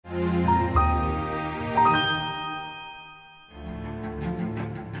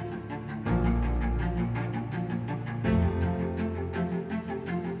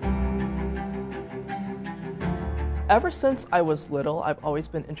Ever since I was little, I've always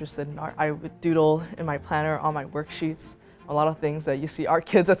been interested in art. I would doodle in my planner on my worksheets, a lot of things that you see art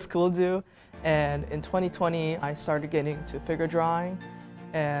kids at school do. And in 2020, I started getting into figure drawing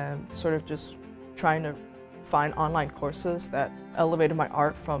and sort of just trying to find online courses that elevated my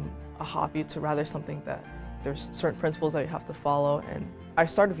art from a hobby to rather something that there's certain principles that you have to follow. And I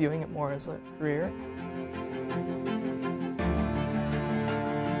started viewing it more as a career.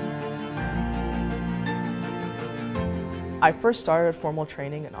 I first started formal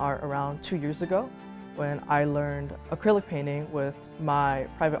training in art around 2 years ago when I learned acrylic painting with my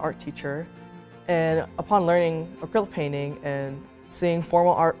private art teacher. And upon learning acrylic painting and seeing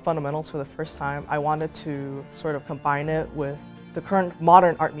formal art fundamentals for the first time, I wanted to sort of combine it with the current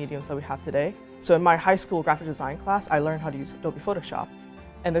modern art mediums that we have today. So in my high school graphic design class, I learned how to use Adobe Photoshop.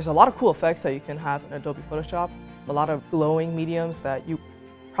 And there's a lot of cool effects that you can have in Adobe Photoshop, a lot of glowing mediums that you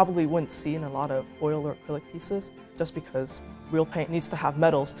probably wouldn't see in a lot of oil or acrylic pieces, just because real paint needs to have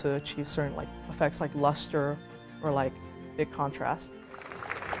metals to achieve certain effects like luster or big contrast.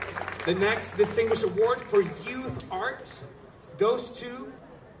 The next distinguished award for youth art goes to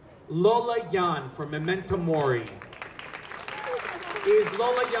Lola Yan for Memento Mori. Is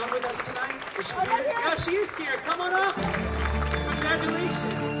Lola Yan with us tonight? Is she here? Yeah, she is here. Come on up.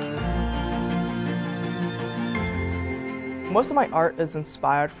 Congratulations. Most of my art is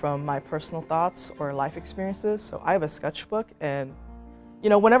inspired from my personal thoughts or life experiences. So I have a sketchbook, and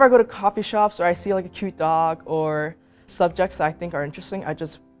whenever I go to coffee shops or I see a cute dog or subjects that I think are interesting, I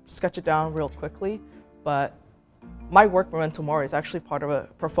just sketch it down real quickly. But my work, Memento Mori, is actually part of a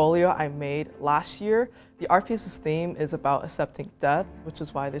portfolio I made last year. The art piece's theme is about accepting death, which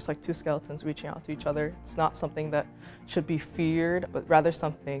is why there's two skeletons reaching out to each other. It's not something that should be feared, but rather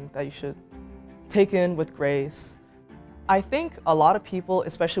something that you should take in with grace. I think a lot of people,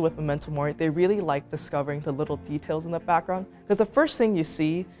 especially with Memento Mori, they really like discovering the little details in the background, because the first thing you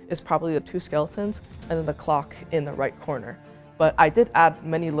see is probably the two skeletons and then the clock in the right corner. But I did add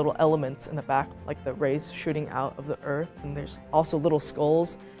many little elements in the back, like the rays shooting out of the earth, and there's also little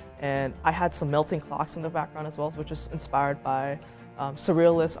skulls, and I had some melting clocks in the background as well, which is inspired by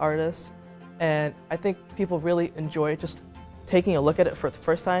surrealist artists. And I think people really enjoy just taking a look at it for the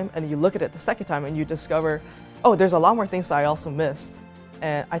first time, and you look at it the second time and you discover, oh, there's a lot more things that I also missed.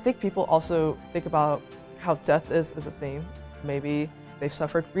 And I think people also think about how death is as a theme. Maybe they've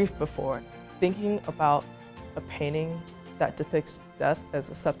suffered grief before. Thinking about a painting that depicts death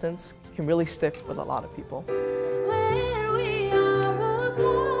as acceptance can really stick with a lot of people.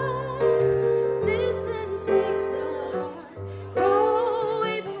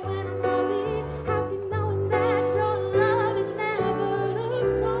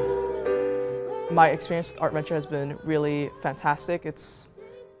 My experience with ARTventure has been really fantastic. It's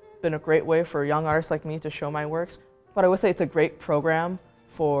been a great way for young artists like me to show my works. But I would say it's a great program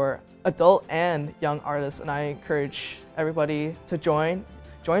for adult and young artists, and I encourage everybody to join.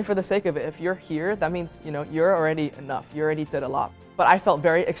 Join for the sake of it. If you're here, that means you're already enough. You already did a lot. But I felt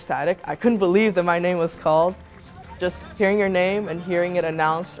very ecstatic. I couldn't believe that my name was called. Just hearing your name and hearing it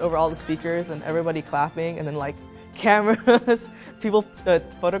announced over all the speakers and everybody clapping, and then cameras, people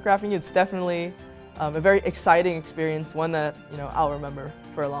photographing you, it's definitely a very exciting experience, one that I'll remember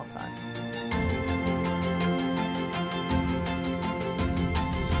for a long time.